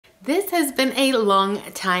This has been a long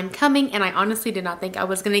time coming, and I honestly did not think I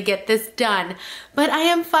was gonna get this done, but I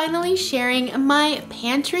am finally sharing my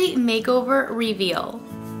pantry makeover reveal.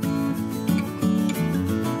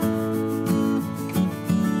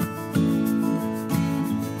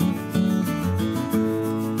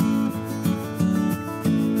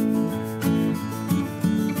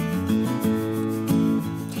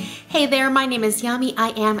 Hey there, my name is Yami. I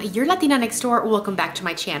am your Latina next door. Welcome back to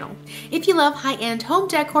my channel. If you love high-end home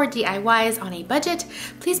decor DIYs on a budget,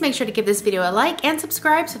 please make sure to give this video a like and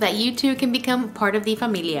subscribe so that you too can become part of the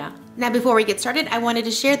familia. Now before we get started, I wanted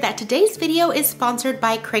to share that today's video is sponsored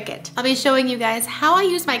by Cricut. I'll be showing you guys how I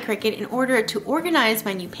use my Cricut in order to organize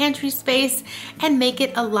my new pantry space and make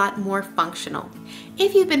it a lot more functional.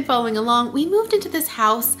 If you've been following along, we moved into this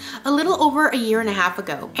house a little over a year and a half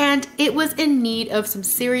ago, and it was in need of some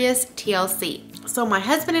serious TLC. So my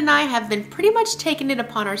husband and I have been pretty much taking it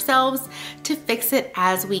upon ourselves to fix it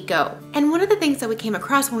as we go. And one of the things that we came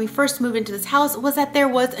across when we first moved into this house was that there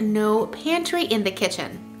was no pantry in the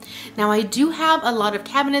kitchen. Now I do have a lot of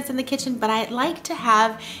cabinets in the kitchen, but I like to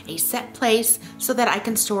have a set place so that I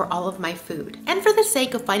can store all of my food. And for the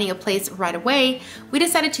sake of finding a place right away, we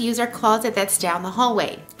decided to use our closet that's down the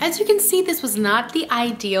hallway. As you can see, this was not the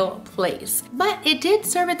ideal place, but it did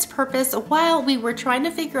serve its purpose while we were trying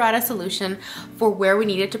to figure out a solution for where we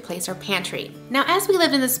needed to place our pantry. Now, as we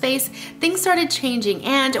lived in the space, things started changing,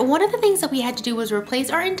 and one of the things that we had to do was replace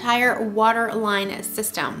our entire water line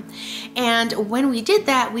system. And when we did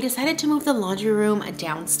that, we decided to move the laundry room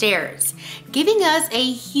downstairs, giving us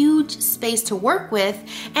a huge space to work with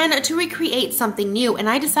and to recreate something new. And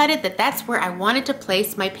I decided that that's where I wanted to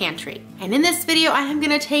place my pantry. And in this video, I am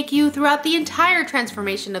going to take you throughout the entire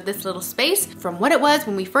transformation of this little space, from what it was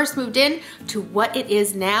when we first moved in to what it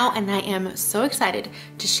is now. And I am so excited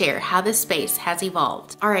to share how this space has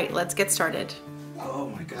evolved. All right, let's get started. Oh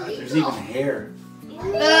my God, there's even hair.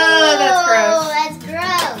 Oh, that's gross. That's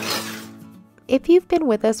gross. If you've been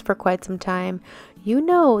with us for quite some time, you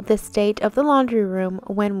know the state of the laundry room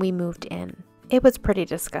when we moved in. It was pretty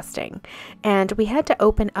disgusting, and we had to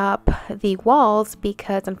open up the walls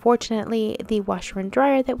because unfortunately the washer and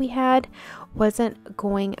dryer that we had wasn't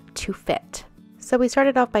going to fit. So we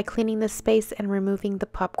started off by cleaning the space and removing the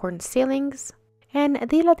popcorn ceilings, and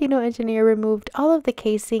the Latino engineer removed all of the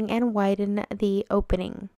casing and widened the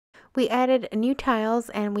opening. We added new tiles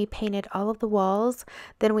and we painted all of the walls.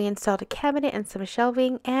 Then we installed a cabinet and some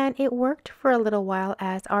shelving, and it worked for a little while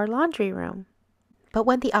as our laundry room. But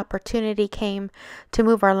when the opportunity came to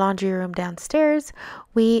move our laundry room downstairs,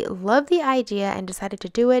 we loved the idea and decided to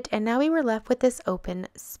do it, and now we were left with this open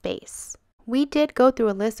space. We did go through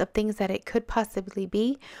a list of things that it could possibly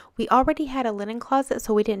be. We already had a linen closet,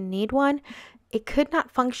 so we didn't need one. It could not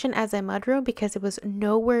function as a mudroom because it was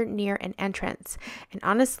nowhere near an entrance. And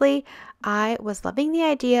honestly, I was loving the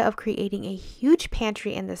idea of creating a huge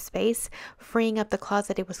pantry in this space, freeing up the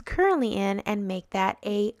closet it was currently in, and make that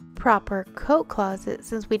a proper coat closet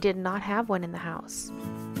since we did not have one in the house.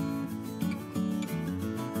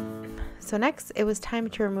 So next, it was time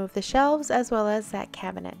to remove the shelves as well as that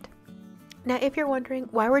cabinet. Now, if you're wondering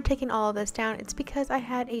why we're taking all of this down, it's because I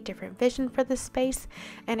had a different vision for this space,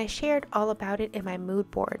 and I shared all about it in my mood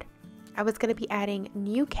board. I was going to be adding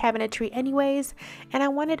new cabinetry anyways, and I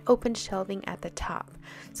wanted open shelving at the top.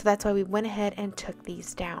 So that's why we went ahead and took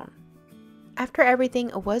these down. After everything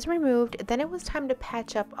was removed, then it was time to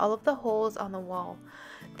patch up all of the holes on the wall.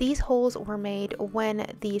 These holes were made when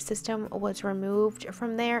the system was removed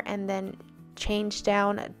from there and then changed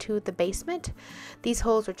down to the basement. These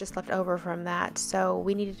holes were just left over from that, so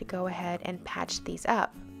we needed to go ahead and patch these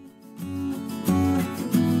up.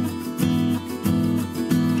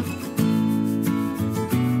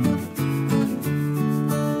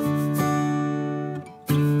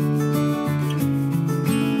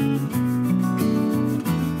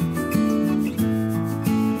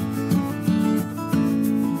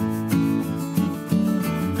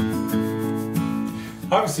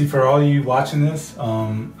 Obviously, for all you watching this,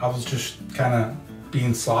 I was just kind of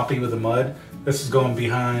being sloppy with the mud. This is going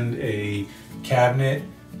behind a cabinet,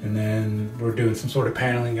 and then we're doing some sort of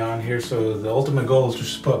paneling on here. So the ultimate goal is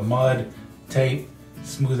just to put mud, tape,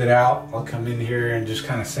 smooth it out. I'll come in here and just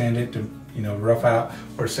kind of sand it to, rough out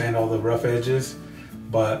or sand all the rough edges.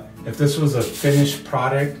 But if this was a finished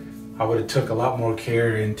product, I would have took a lot more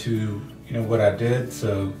care into, what I did.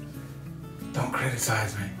 So don't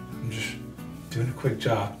criticize me. I'm just doing a quick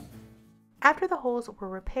job. After the holes were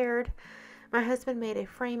repaired, my husband made a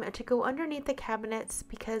frame to go underneath the cabinets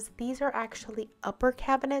because these are actually upper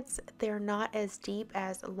cabinets. They're not as deep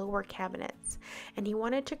as lower cabinets. And he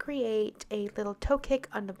wanted to create a little toe kick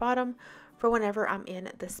on the bottom for whenever I'm in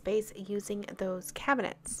the space using those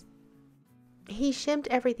cabinets. He shimmed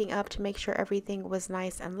everything up to make sure everything was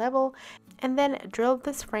nice and level, and then drilled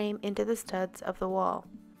this frame into the studs of the wall.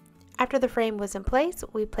 After the frame was in place,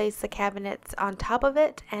 we placed the cabinets on top of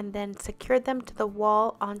it and then secured them to the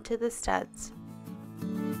wall onto the studs.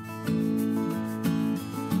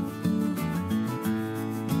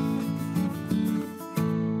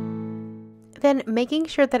 Then, making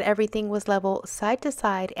sure that everything was level side to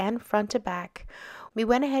side and front to back, we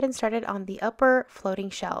went ahead and started on the upper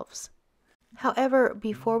floating shelves. However,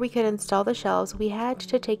 before we could install the shelves, we had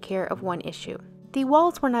to take care of one issue. The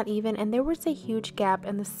walls were not even, and there was a huge gap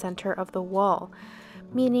in the center of the wall,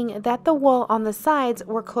 meaning that the wall on the sides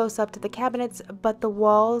were close up to the cabinets, but the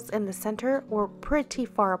walls in the center were pretty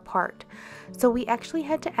far apart. So we actually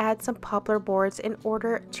had to add some poplar boards in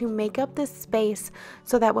order to make up this space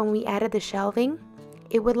so that when we added the shelving,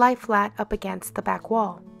 it would lie flat up against the back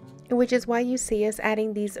wall. Which is why you see us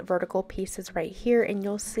adding these vertical pieces right here, and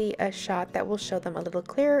you'll see a shot that will show them a little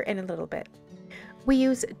clearer in a little bit. We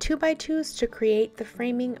use 2x2s to create the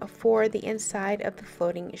framing for the inside of the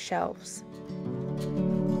floating shelves.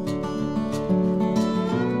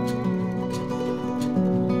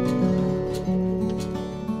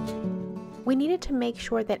 We needed to make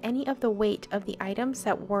sure that any of the weight of the items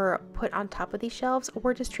that were put on top of these shelves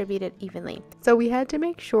were distributed evenly. So we had to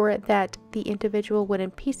make sure that the individual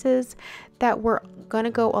wooden pieces that were going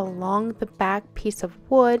to go along the back piece of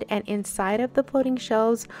wood and inside of the floating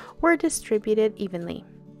shelves were distributed evenly.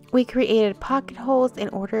 We created pocket holes in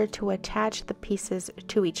order to attach the pieces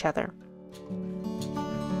to each other.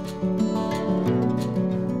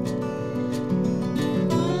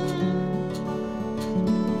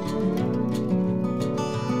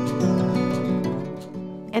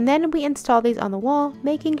 And then we installed these on the wall,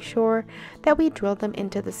 making sure that we drilled them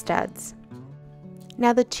into the studs.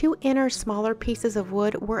 Now the two inner smaller pieces of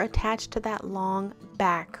wood were attached to that long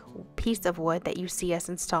back piece of wood that you see us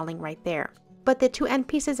installing right there. But the two end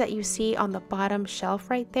pieces that you see on the bottom shelf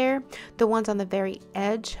right there, the ones on the very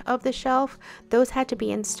edge of the shelf, those had to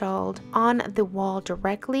be installed on the wall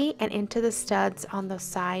directly and into the studs on the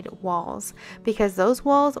side walls, because those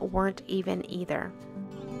walls weren't even either.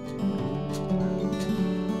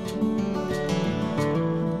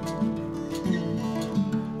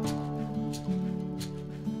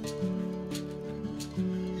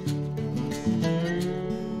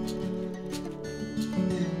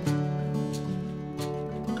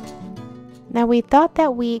 Now we thought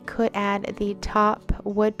that we could add the top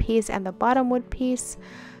wood piece and the bottom wood piece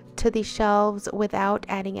to the shelves without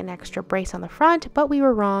adding an extra brace on the front, but we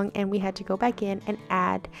were wrong and we had to go back in and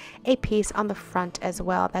add a piece on the front as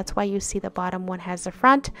well. That's why you see the bottom one has the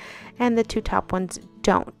front and the two top ones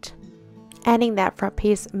don't. Adding that front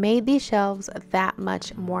piece made these shelves that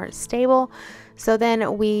much more stable. So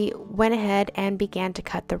then we went ahead and began to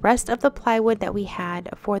cut the rest of the plywood that we had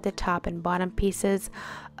for the top and bottom pieces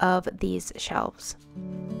of these shelves.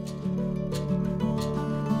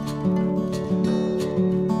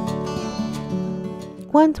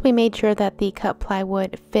 Once we made sure that the cut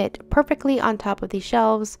plywood fit perfectly on top of the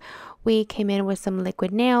shelves, we came in with some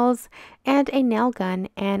liquid nails and a nail gun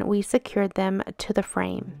and we secured them to the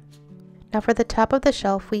frame. Now for the top of the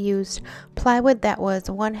shelf, we used plywood that was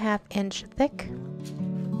 1/2 inch thick.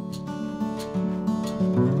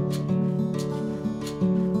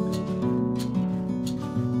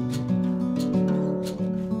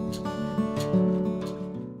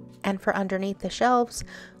 And for underneath the shelves,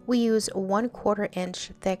 we used 1/4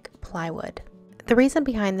 inch thick plywood. The reason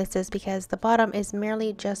behind this is because the bottom is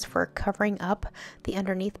merely just for covering up the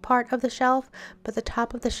underneath part of the shelf, but the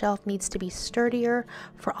top of the shelf needs to be sturdier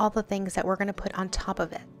for all the things that we're going to put on top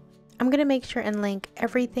of it. I'm going to make sure and link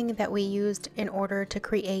everything that we used in order to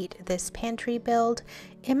create this pantry build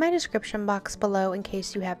in my description box below in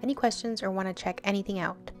case you have any questions or want to check anything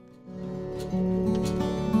out.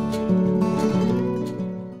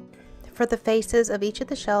 For the faces of each of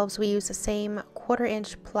the shelves, we used the same 1/4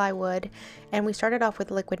 inch plywood, and we started off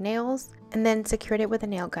with liquid nails and then secured it with a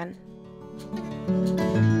nail gun.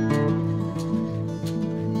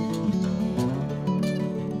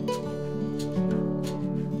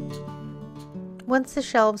 Once the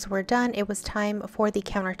shelves were done, it was time for the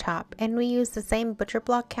countertop, and we used the same butcher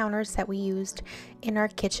block counters that we used in our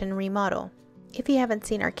kitchen remodel. If you haven't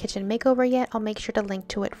seen our kitchen makeover yet, I'll make sure to link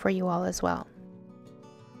to it for you all as well.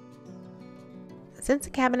 Since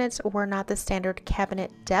the cabinets were not the standard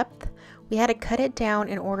cabinet depth, we had to cut it down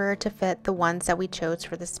in order to fit the ones that we chose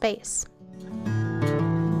for the space.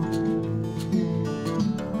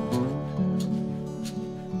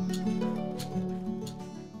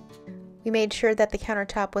 We We made sure that the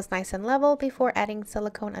countertop was nice and level before adding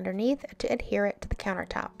silicone underneath to adhere it to the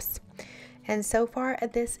countertops. And so far,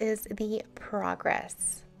 this is the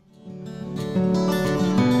progress.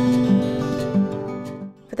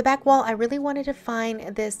 For the back wall, I really wanted to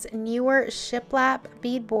find this newer shiplap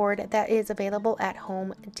beadboard that is available at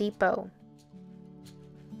Home Depot.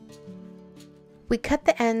 We cut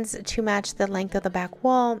the ends to match the length of the back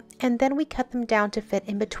wall, and then we cut them down to fit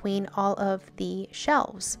in between all of the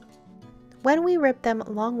shelves. When we ripped them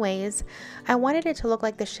long ways, I wanted it to look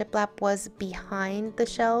like the shiplap was behind the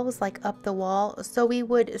shelves, like up the wall, so we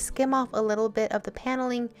would skim off a little bit of the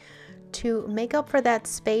paneling to make up for that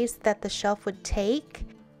space that the shelf would take,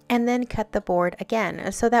 and then cut the board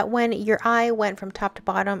again, so that when your eye went from top to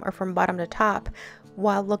bottom or from bottom to top,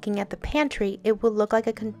 while looking at the pantry, it would look like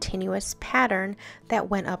a continuous pattern that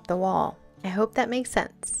went up the wall. I hope that makes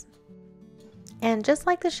sense. And just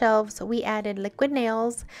like the shelves, we added liquid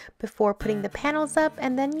nails before putting the panels up,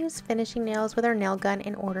 and then used finishing nails with our nail gun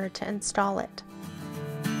in order to install it.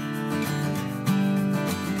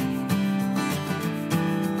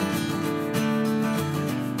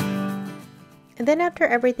 And then after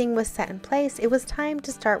everything was set in place, it was time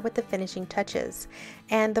to start with the finishing touches.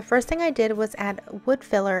 And the first thing I did was add wood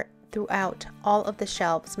filler throughout all of the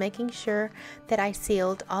shelves, making sure that I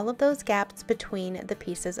sealed all of those gaps between the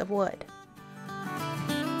pieces of wood.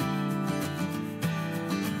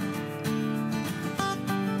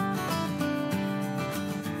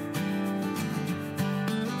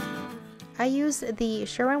 I use the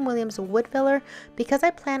Sherwin Williams wood filler because I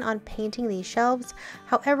plan on painting these shelves.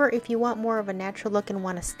 However, if you want more of a natural look and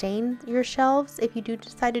want to stain your shelves, if you do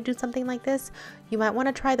decide to do something like this, you might want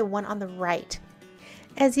to try the one on the right.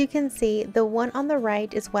 As you can see, the one on the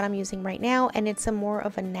right is what I'm using right now, and it's a more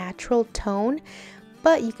of a natural tone,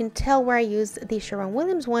 but you can tell where I use the Sherwin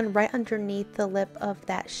Williams one right underneath the lip of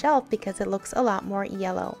that shelf because it looks a lot more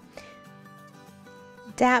yellow.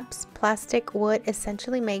 DAP's plastic wood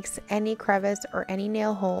essentially makes any crevice or any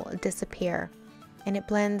nail hole disappear, and it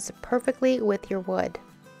blends perfectly with your wood.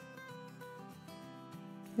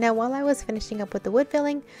 Now, while I was finishing up with the wood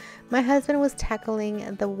filling, my husband was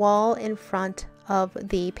tackling the wall in front of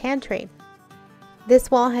the pantry.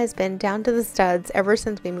 This wall has been down to the studs ever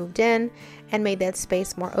since we moved in and made that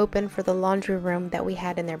space more open for the laundry room that we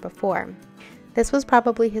had in there before. This was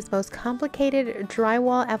probably his most complicated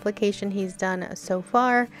drywall application he's done so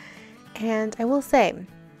far, and I will say,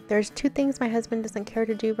 there's two things my husband doesn't care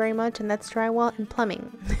to do very much, and that's drywall and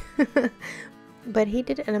plumbing. But he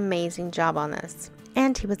did an amazing job on this.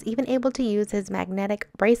 And he was even able to use his magnetic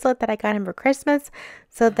bracelet that I got him for Christmas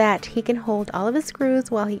so that he can hold all of his screws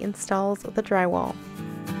while he installs the drywall.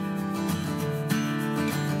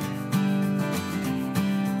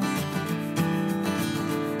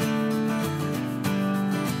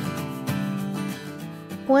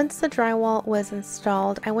 Once the drywall was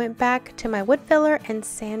installed, I went back to my wood filler and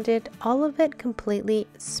sanded all of it completely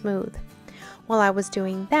smooth. While I was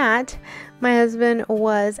doing that, my husband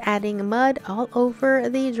was adding mud all over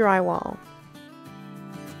the drywall.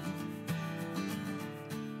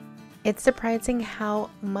 It's surprising how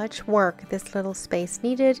much work this little space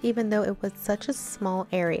needed, even though it was such a small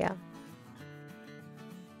area.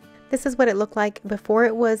 This is what it looked like before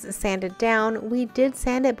it was sanded down. We did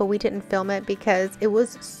sand it, but we didn't film it because it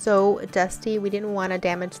was so dusty. We didn't want to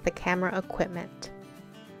damage the camera equipment.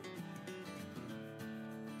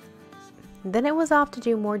 Then it was off to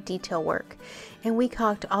do more detail work, and we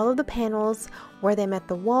caulked all of the panels where they met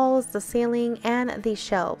the walls, the ceiling, and the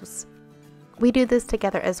shelves. We do this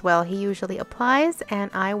together as well. He usually applies, and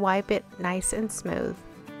I wipe it nice and smooth.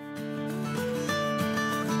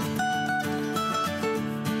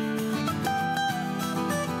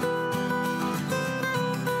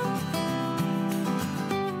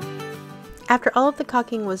 After all of the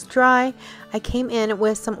caulking was dry, I came in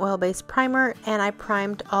with some oil-based primer and I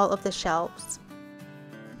primed all of the shelves.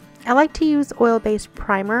 I like to use oil-based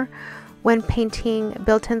primer when painting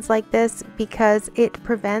built-ins like this because it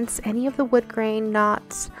prevents any of the wood grain,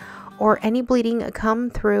 knots, or any bleeding come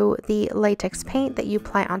through the latex paint that you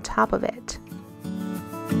apply on top of it.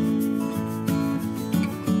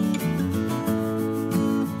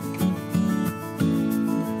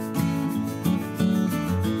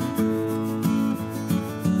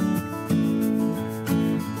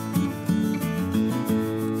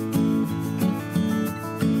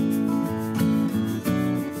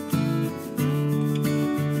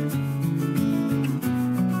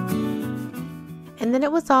 And then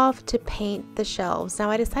it was off to paint the shelves. Now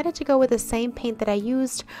I decided to go with the same paint that I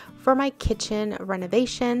used for my kitchen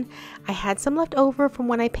renovation. I had some left over from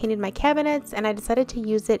when I painted my cabinets and I decided to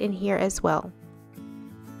use it in here as well.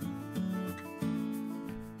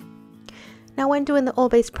 Now when doing the oil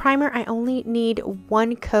based primer, I only need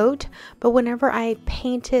one coat, but whenever I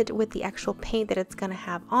paint it with the actual paint that it's going to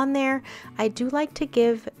have on there, I do like to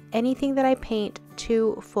give anything that I paint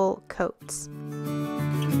 2 full coats.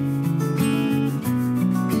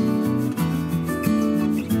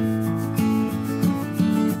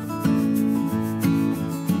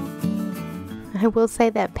 I will say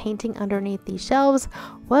that painting underneath these shelves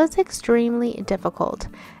was extremely difficult,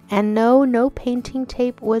 and no painting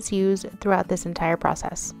tape was used throughout this entire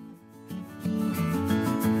process.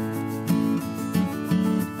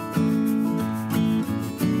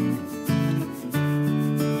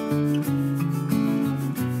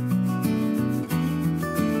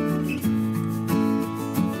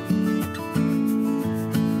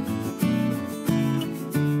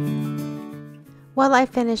 While I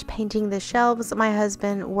finished painting the shelves, my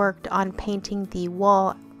husband worked on painting the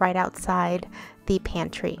wall right outside the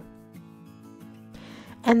pantry.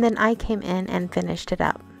 And then I came in and finished it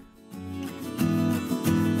up.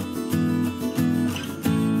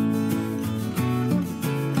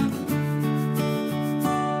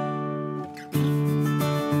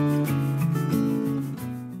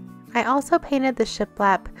 I also painted the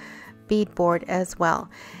shiplap beadboard as well.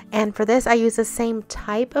 And for this, I used the same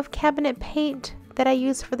type of cabinet paint that I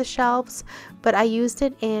used for the shelves, but I used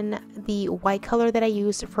it in the white color that I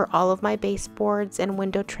used for all of my baseboards and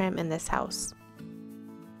window trim in this house.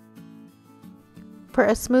 For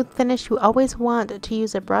a smooth finish, you always want to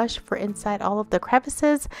use a brush for inside all of the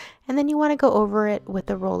crevices, and then you want to go over it with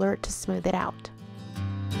a roller to smooth it out.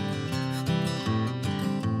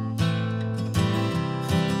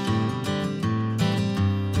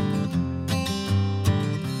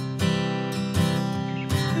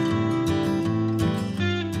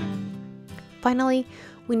 Finally,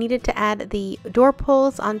 we needed to add the door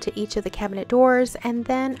pulls onto each of the cabinet doors, and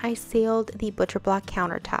then I sealed the butcher block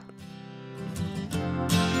countertop.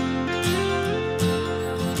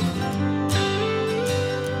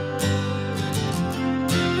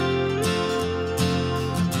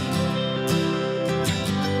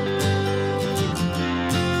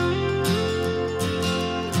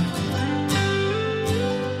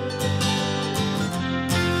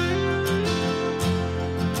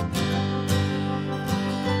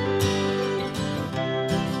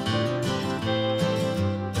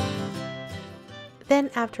 Then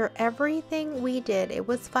after everything we did, it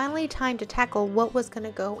was finally time to tackle what was going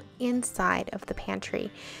to go inside of the pantry.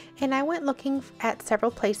 And I went looking at several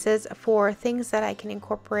places for things that I can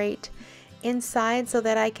incorporate inside so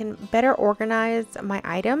that I can better organize my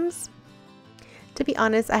items. To be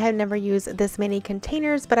honest, I have never used this many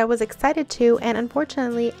containers, but I was excited to, and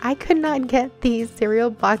unfortunately I could not get these cereal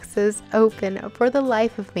boxes open for the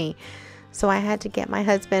life of me. So I had to get my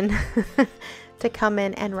husband to come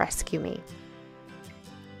in and rescue me.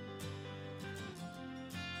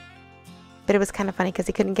 But it was kind of funny because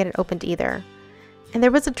he couldn't get it opened either. And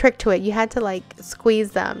there was a trick to it. You had to like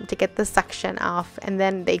squeeze them to get the suction off, and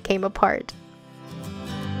then they came apart.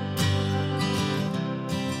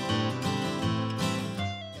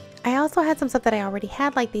 I also had some stuff that I already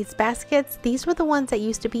had, like these baskets. These were the ones that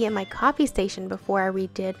used to be in my coffee station before I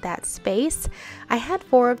redid that space. I had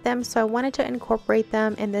 4 of them, so I wanted to incorporate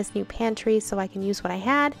them in this new pantry so I can use what I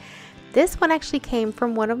had. This one actually came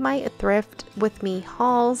from one of my thrift with me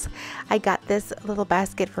hauls. I got this little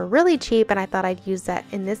basket for really cheap, and I thought I'd use that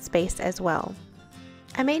in this space as well.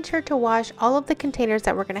 I made sure to wash all of the containers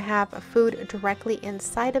that were going to have food directly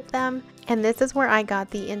inside of them, and this is where I got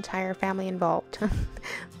the entire family involved.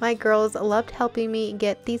 My girls loved helping me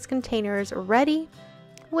get these containers ready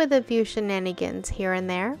with a few shenanigans here and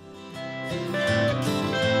there.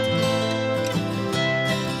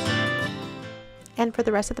 And for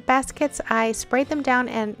the rest of the baskets, I sprayed them down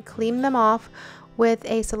and cleaned them off with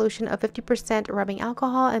a solution of 50% rubbing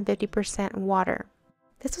alcohol and 50% water.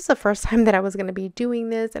 This was the first time that I was going to be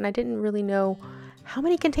doing this, and I didn't really know how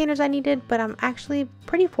many containers I needed, but I'm actually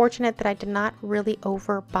pretty fortunate that I did not really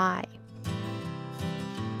overbuy.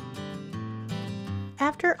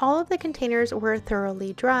 After all of the containers were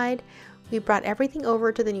thoroughly dried, we brought everything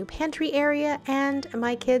over to the new pantry area, and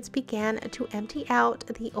my kids began to empty out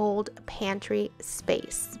the old pantry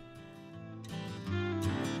space.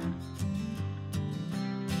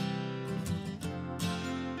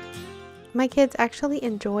 My kids actually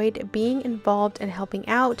enjoyed being involved and helping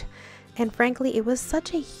out, and frankly, it was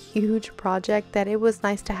such a huge project that it was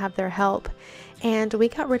nice to have their help. And we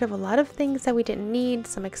got rid of a lot of things that we didn't need,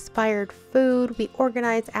 some expired food. We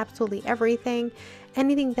organized absolutely everything.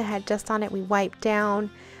 Anything that had dust on it, we wiped down.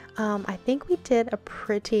 I think we did a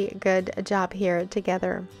pretty good job here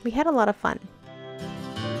together. We had a lot of fun.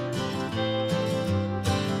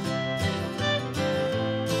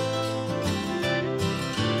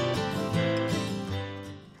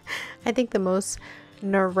 I think the most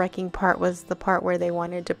nerve-wracking part was the part where they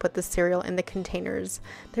wanted to put the cereal in the containers.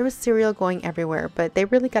 There was cereal going everywhere, but they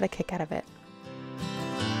really got a kick out of it.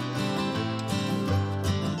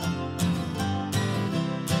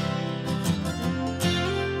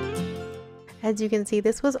 As you can see,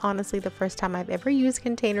 this was honestly the first time I've ever used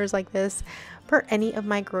containers like this for any of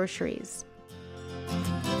my groceries.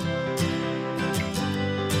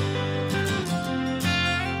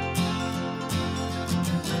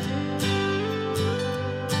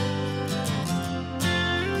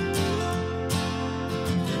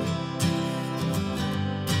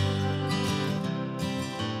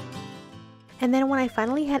 And then when I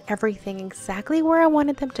finally had everything exactly where I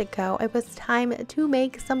wanted them to go, it was time to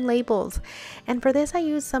make some labels. And for this I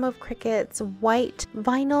used some of Cricut's white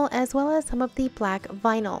vinyl as well as some of the black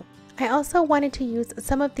vinyl. I also wanted to use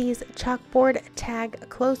some of these chalkboard tag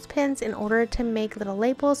clothespins in order to make little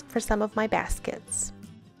labels for some of my baskets.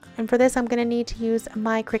 And for this I'm going to need to use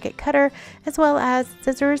my Cricut cutter as well as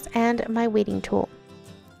scissors and my weeding tool.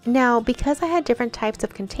 Now, because I had different types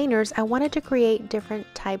of containers, I wanted to create different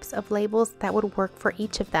types of labels that would work for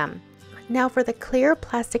each of them. Now, for the clear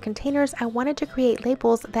plastic containers, I wanted to create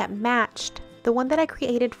labels that matched the one that I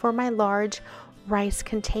created for my large rice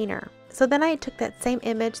container. So then I took that same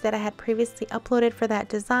image that I had previously uploaded for that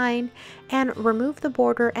design and removed the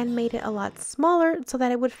border and made it a lot smaller so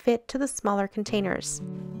that it would fit to the smaller containers.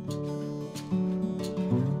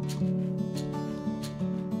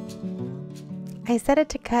 I set it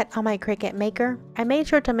to cut on my Cricut Maker. I made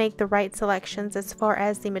sure to make the right selections as far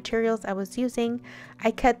as the materials I was using.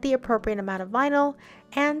 I cut the appropriate amount of vinyl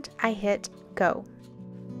and I hit go.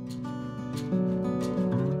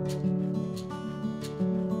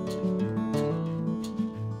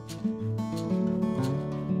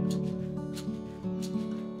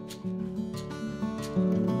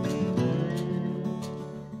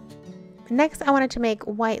 Next, I wanted to make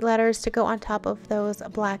white letters to go on top of those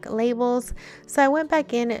black labels. So I went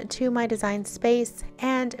back into my design space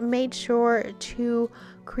and made sure to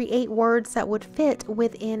create words that would fit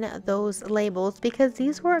within those labels because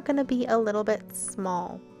these were going to be a little bit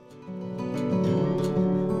small.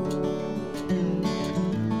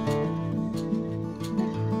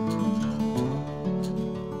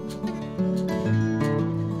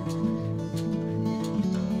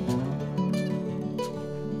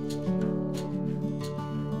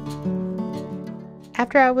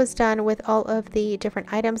 After I was done with all of the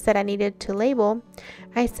different items that I needed to label,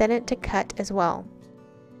 I set it to cut as well.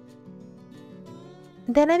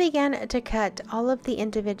 Then I began to cut all of the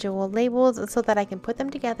individual labels so that I can put them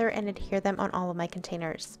together and adhere them on all of my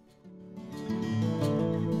containers.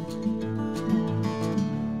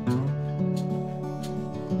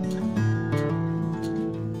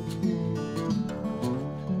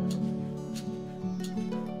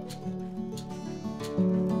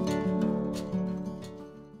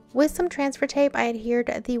 With some transfer tape, I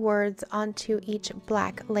adhered the words onto each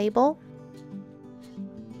black label,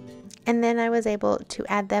 and then I was able to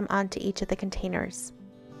add them onto each of the containers.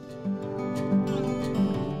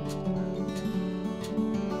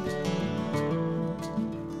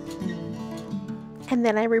 And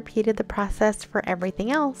then I repeated the process for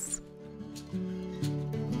everything else.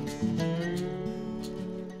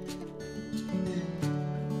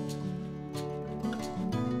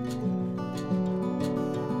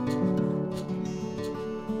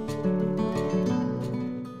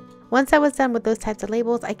 Once I was done with those types of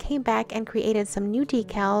labels, I came back and created some new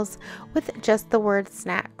decals with just the word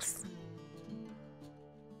snacks.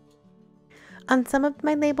 On some of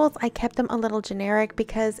my labels, I kept them a little generic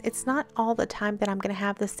because it's not all the time that I'm going to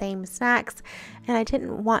have the same snacks, and I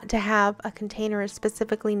didn't want to have a container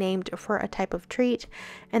specifically named for a type of treat,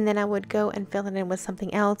 and then I would go and fill it in with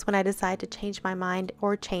something else when I decide to change my mind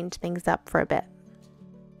or change things up for a bit.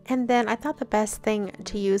 And then I thought the best thing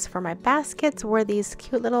to use for my baskets were these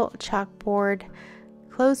cute little chalkboard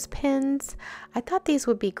clothespins. I thought these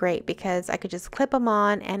would be great because I could just clip them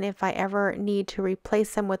on, and if I ever need to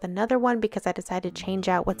replace them with another one because I decided to change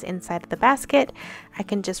out what's inside of the basket, I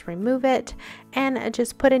can just remove it and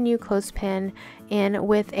just put a new clothespin in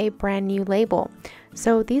with a brand new label.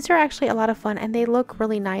 So these are actually a lot of fun and they look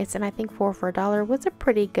really nice, and I think for $1 was a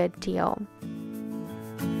pretty good deal.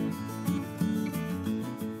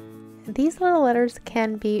 These little letters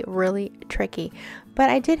can be really tricky, but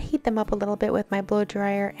I did heat them up a little bit with my blow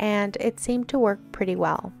dryer and it seemed to work pretty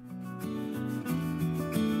well.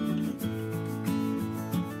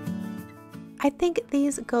 I think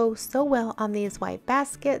these go so well on these white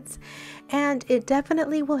baskets, and it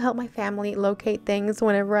definitely will help my family locate things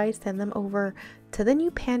whenever I send them over to the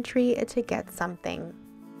new pantry to get something.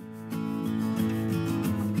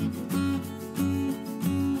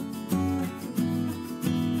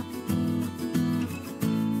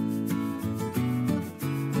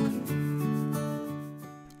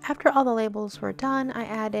 After all the labels were done, I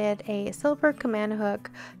added a silver command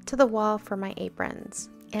hook to the wall for my aprons,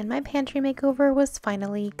 and my pantry makeover was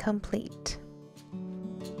finally complete.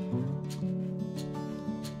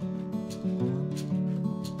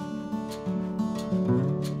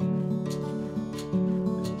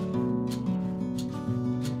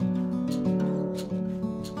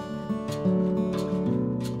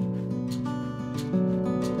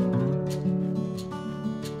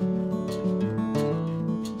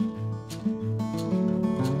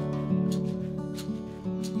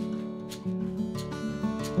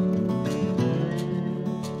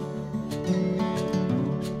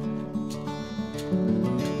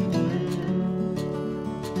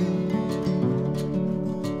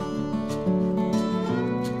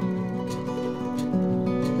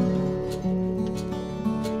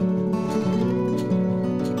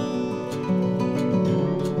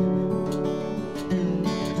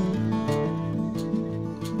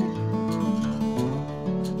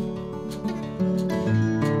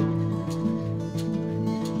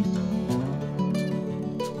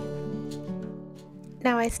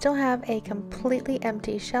 Now I still have a completely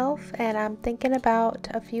empty shelf, and I'm thinking about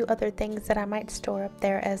a few other things that I might store up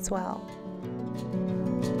there as well.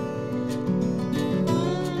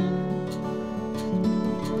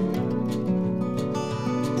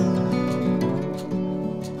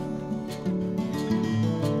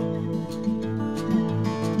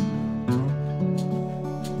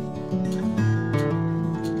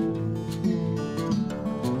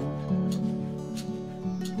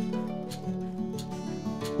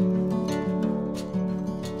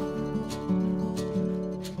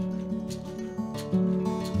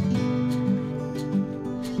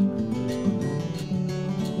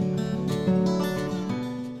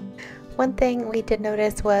 One thing we did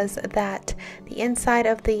notice was that the inside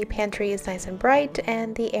of the pantry is nice and bright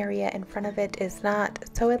and the area in front of it is not,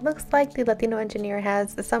 so it looks like the Latino engineer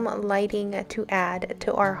has some lighting to add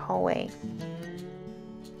to our hallway.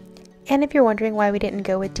 And if you're wondering why we didn't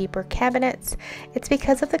go with deeper cabinets, it's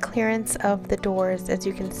because of the clearance of the doors. As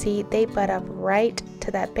you can see, they butt up right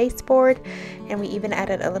to that baseboard, and we even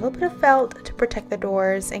added a little bit of felt to protect the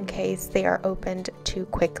doors in case they are opened too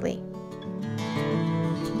quickly.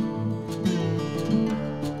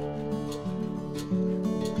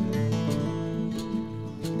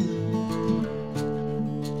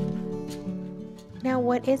 Now,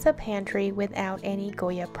 what is a pantry without any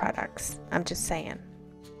Goya products? I'm just saying.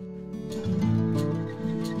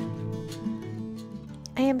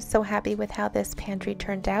 I am so happy with how this pantry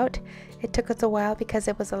turned out. It took us a while because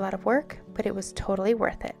it was a lot of work, but it was totally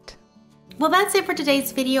worth it. Well, that's it for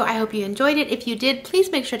today's video. I hope you enjoyed it. If you did,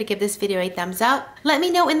 please make sure to give this video a thumbs up. Let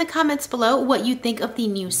me know in the comments below what you think of the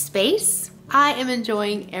new space. I am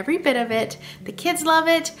enjoying every bit of it. The kids love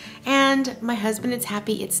it, and my husband is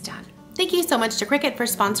happy it's done. Thank you so much to Cricut for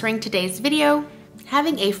sponsoring today's video.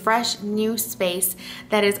 Having a fresh new space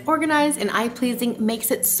that is organized and eye-pleasing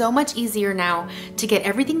makes it so much easier now to get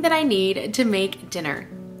everything that I need to make dinner.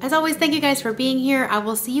 As always, thank you guys for being here. I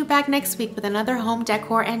will see you back next week with another home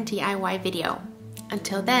decor and DIY video.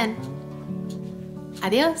 Until then,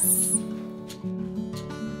 adios.